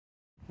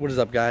What is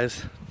up,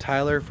 guys?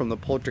 Tyler from the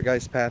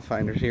Poltergeist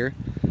Pathfinders here,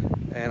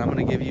 and I'm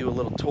going to give you a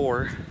little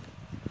tour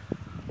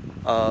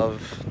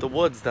of the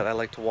woods that I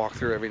like to walk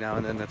through every now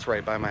and then that's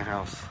right by my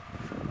house.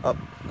 Oh,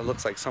 it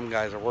looks like some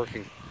guys are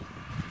working.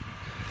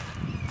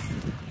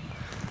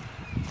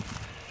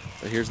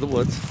 But here's the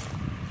woods.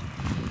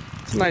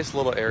 It's a nice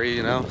little area,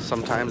 you know.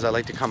 Sometimes I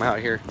like to come out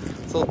here.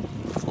 It's a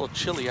little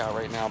chilly out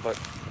right now, but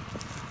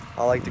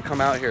I like to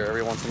come out here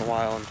every once in a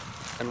while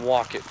and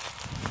walk it.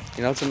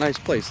 You know, it's a nice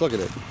place. Look at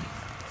it.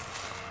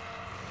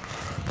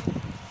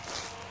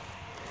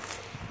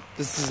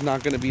 This is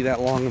not going to be that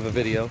long of a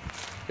video.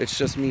 It's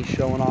just me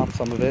showing off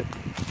some of it.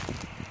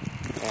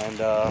 And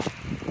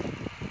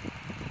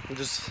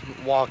just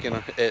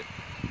walking it,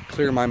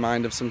 clear my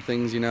mind of some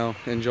things, you know,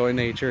 enjoy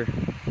nature.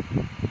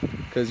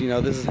 Because, you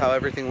know, this is how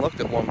everything looked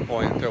at one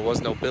point. There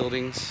was no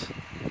buildings.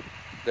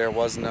 There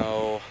was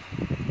no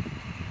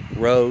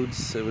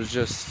roads. It was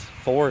just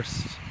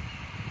forest.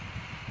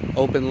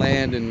 Open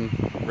land and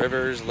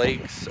rivers,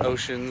 lakes,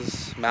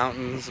 oceans,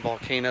 mountains,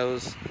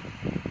 volcanoes.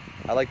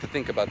 I like to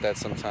think about that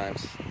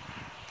sometimes.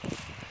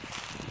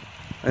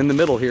 In the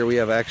middle here we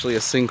have actually a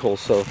sinkhole,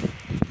 so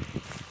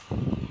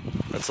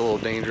that's a little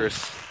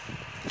dangerous.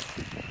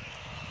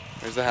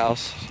 There's the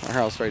house, our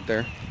house right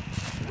there.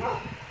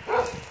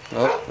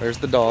 Oh, there's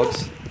the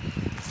dogs.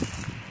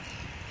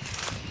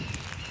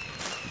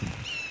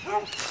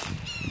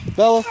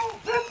 Bella.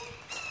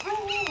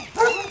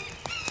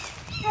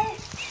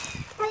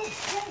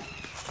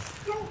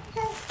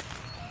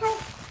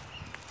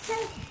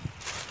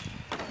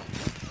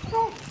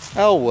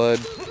 Elwood.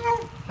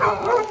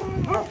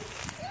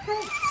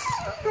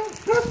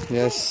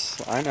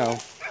 Yes, I know.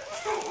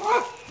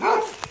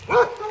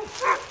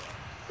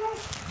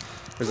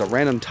 There's a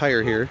random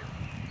tire here.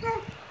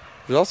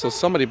 There's also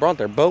somebody brought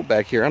their boat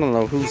back here. I don't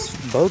know whose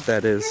boat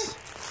that is.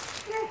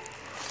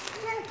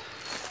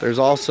 There's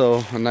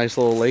also a nice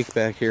little lake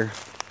back here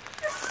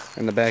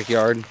in the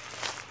backyard.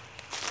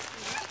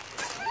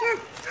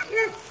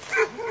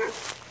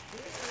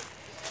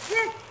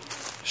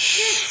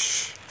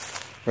 Shh.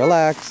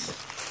 Relax.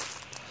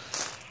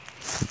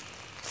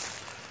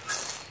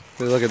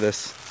 Hey, look at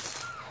this.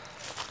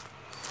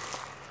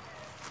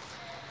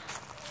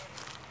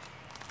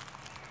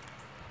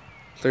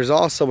 There's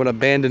also an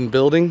abandoned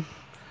building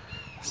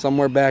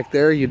somewhere back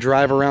there. You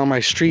drive around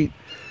my street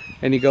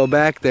and you go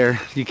back there.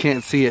 You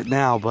can't see it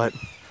now, but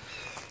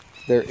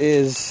there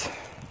is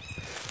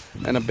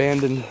an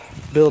abandoned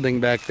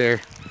building back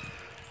there.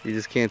 You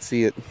just can't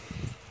see it.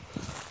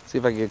 See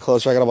if I can get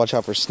closer. I gotta watch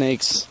out for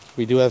snakes.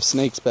 We do have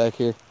snakes back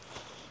here.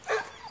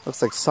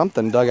 Looks like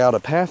something dug out a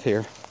path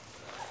here.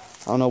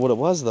 I don't know what it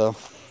was though.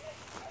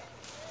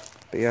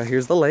 But yeah,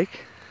 here's the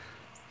lake.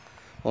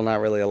 Well, not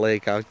really a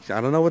lake. I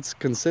don't know what's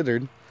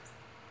considered.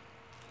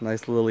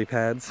 Nice lily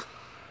pads.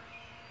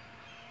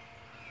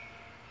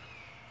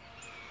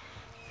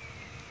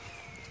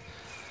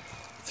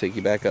 Take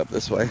you back up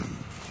this way.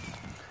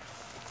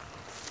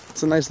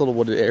 It's a nice little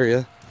wooded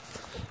area.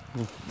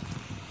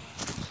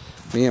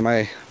 Me and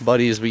my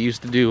buddies, we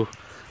used to do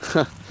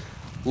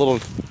little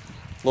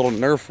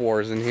Nerf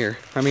wars in here.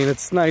 I mean,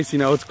 it's nice, you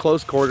know, it's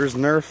close quarters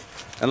Nerf.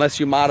 Unless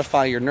you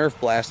modify your Nerf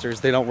blasters,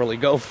 they don't really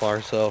go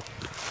far, so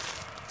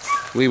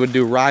we would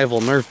do rival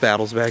Nerf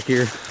battles back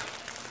here.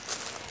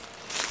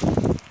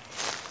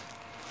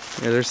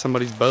 Yeah, there's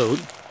somebody's boat.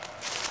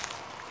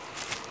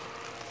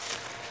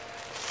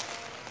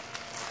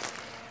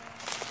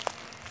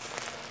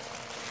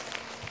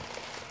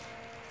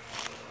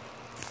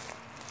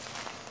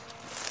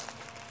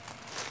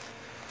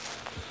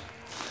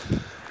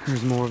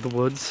 There's more of the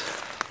woods.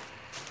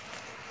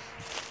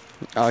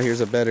 Oh,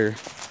 here's a better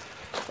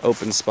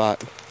open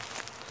spot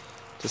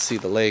to see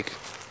the lake.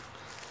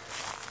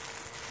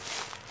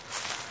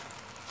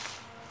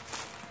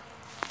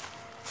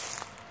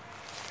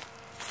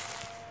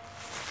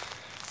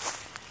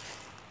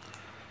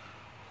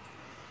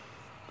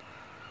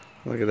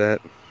 Look at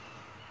that.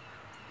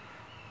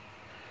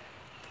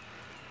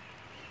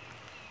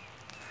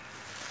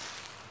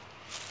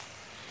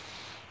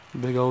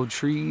 Big old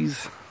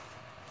trees.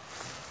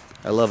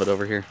 I love it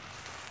over here.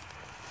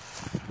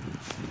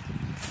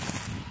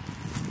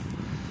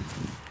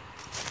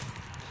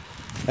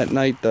 At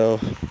night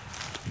though,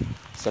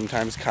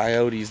 sometimes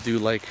coyotes do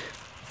like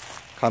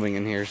coming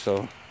in here,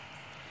 so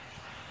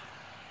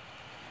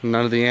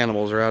none of the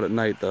animals are out at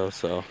night though,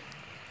 so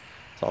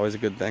it's always a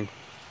good thing.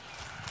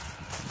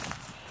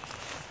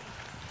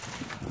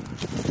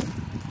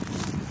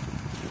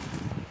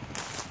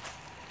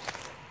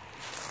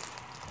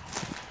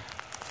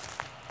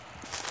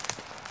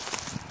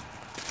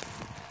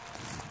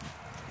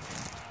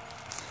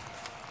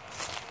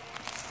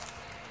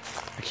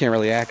 I can't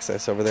really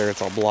access over there,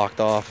 it's all blocked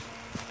off.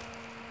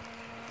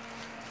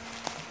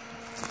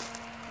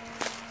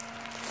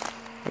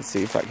 Let's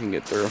see if I can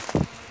get through.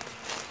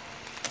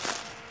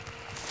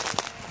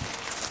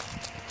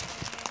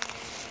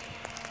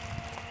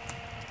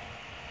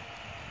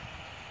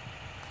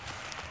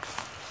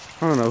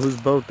 I don't know whose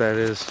boat that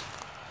is.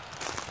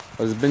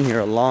 But it's been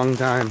here a long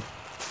time.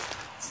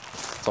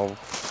 It's all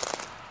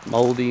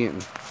moldy,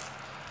 and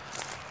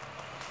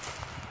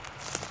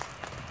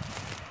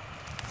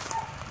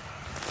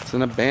it's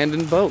an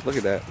abandoned boat. Look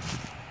at that.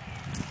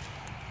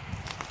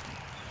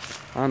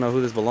 I don't know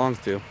who this belongs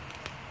to.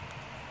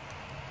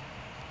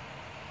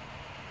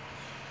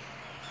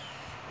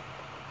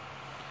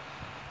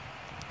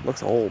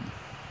 Looks old.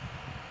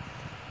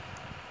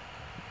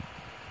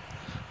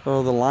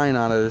 Oh, the line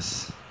on it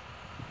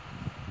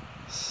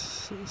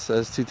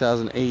says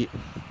 2008.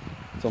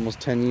 It's almost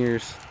 10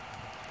 years.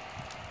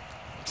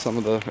 Some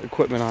of the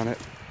equipment on it.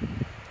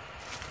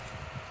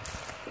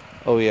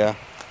 Oh yeah.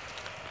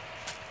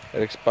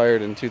 It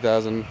expired in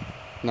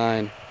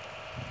 2009.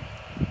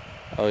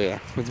 Oh yeah,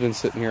 it's been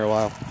sitting here a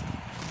while.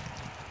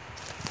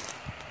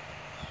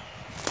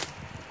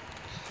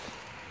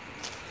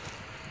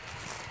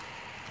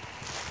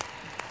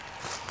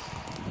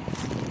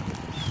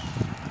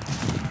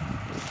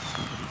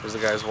 There's the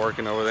guys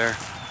working over there.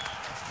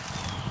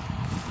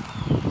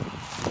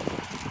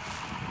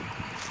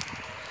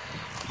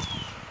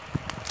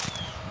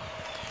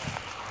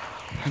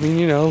 I mean,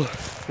 you know,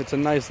 it's a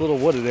nice little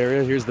wooded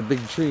area. Here's the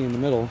big tree in the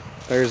middle.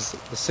 There's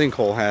the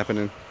sinkhole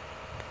happening.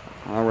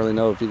 I don't really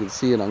know if you can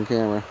see it on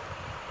camera.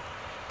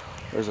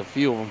 There's a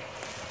few of them.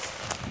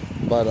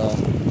 But,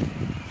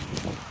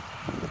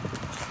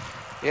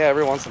 yeah,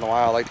 every once in a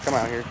while I like to come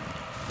out here.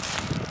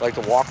 I like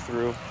to walk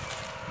through,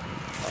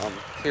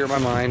 clear my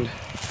mind.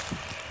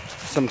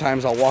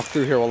 Sometimes I'll walk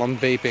through here while I'm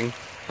vaping.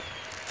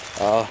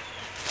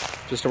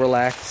 Just to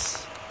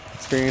relax,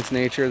 experience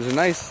nature. It's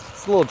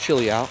a little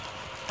chilly out.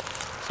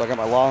 So I got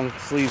my long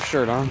sleeve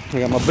shirt on. I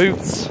got my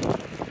boots.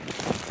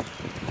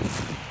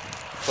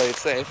 Play it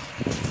safe.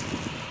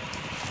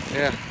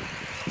 Yeah.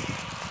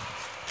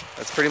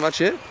 That's pretty much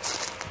it.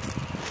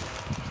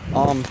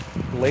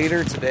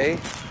 Later today,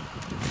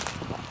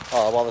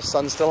 while the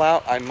sun's still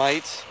out, I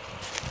might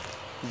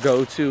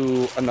go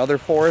to another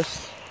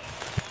forest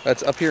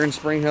that's up here in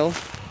Spring Hill.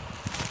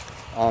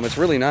 It's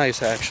really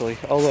nice, actually.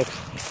 Oh, look.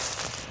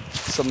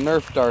 Some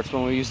Nerf darts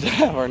when we used to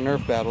have our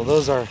Nerf battle.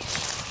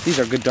 These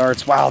are good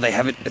darts. Wow,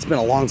 it's been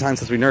a long time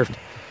since we nerfed.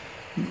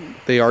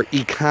 They are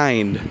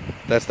Ekind.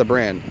 That's the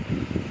brand.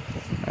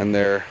 And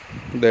they're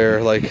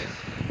like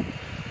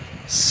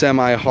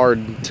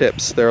semi-hard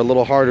tips. They're a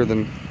little harder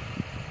than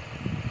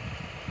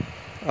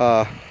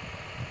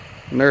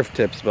Nerf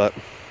tips, but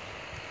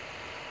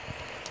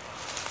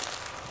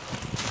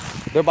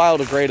they're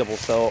biodegradable,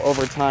 so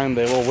over time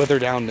they will wither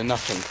down to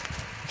nothing.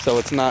 So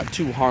it's not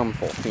too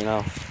harmful, you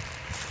know.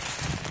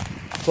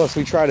 Plus,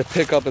 we try to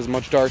pick up as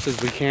much darts as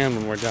we can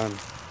when we're done.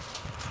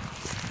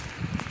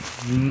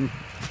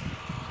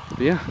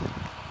 But yeah,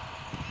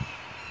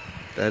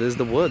 that is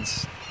the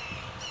woods.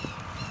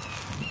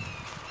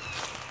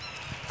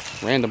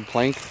 Random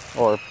plank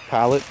or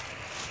pallet.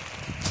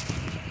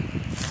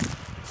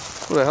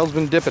 Who the hell's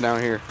been dipping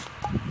out here?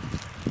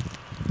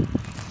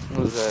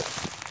 What is that?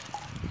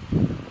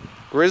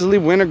 Grizzly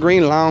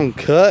wintergreen long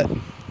cut.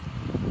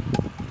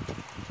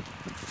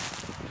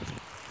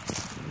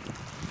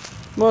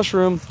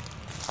 Mushroom.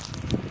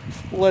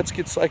 Let's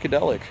get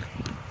psychedelic.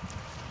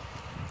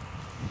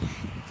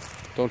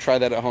 Don't try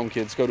that at home,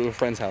 kids. Go to a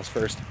friend's house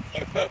first.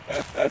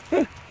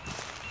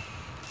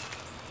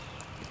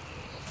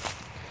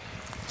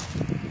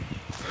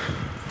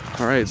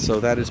 Alright, so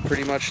that is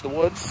pretty much the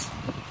woods.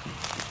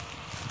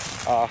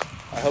 I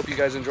hope you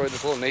guys enjoyed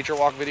this little nature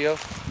walk video.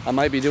 I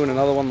might be doing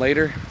another one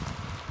later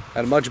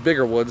at much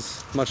bigger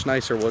woods, much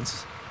nicer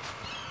woods.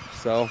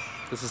 So,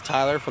 this is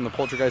Tyler from the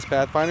Poltergeist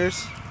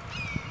Pathfinders.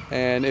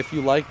 And if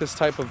you like this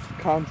type of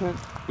content,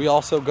 we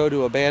also go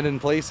to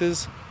abandoned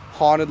places,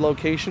 haunted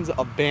locations,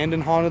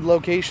 abandoned haunted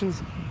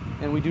locations,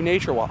 and we do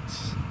nature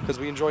walks because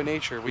we enjoy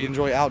nature, we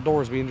enjoy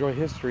outdoors, we enjoy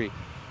history,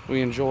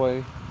 we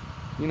enjoy,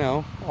 you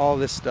know, all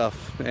this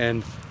stuff.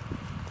 And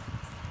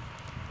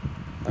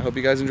I hope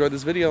you guys enjoyed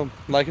this video.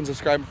 Like and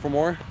subscribe for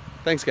more.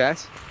 Thanks,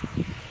 guys.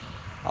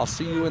 I'll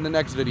see you in the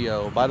next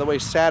video. By the way,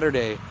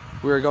 Saturday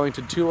we are going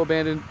to 2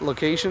 abandoned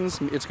locations.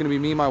 It's going to be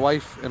me, my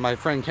wife, and my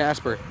friend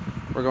Casper.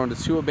 We're going to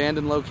 2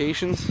 abandoned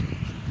locations,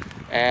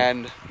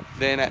 and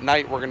then at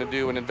night we're going to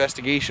do an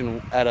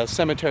investigation at a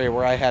cemetery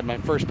where I had my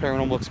first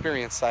paranormal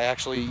experience. I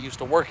actually used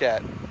to work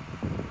at.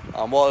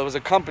 Well, it was a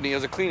company, it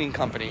was a cleaning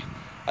company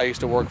I used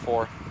to work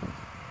for,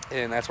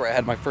 and that's where I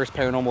had my first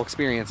paranormal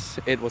experience.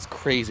 It was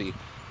crazy.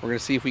 We're going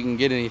to see if we can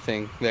get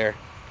anything there.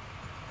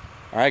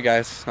 Alright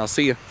guys, I'll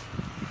see you.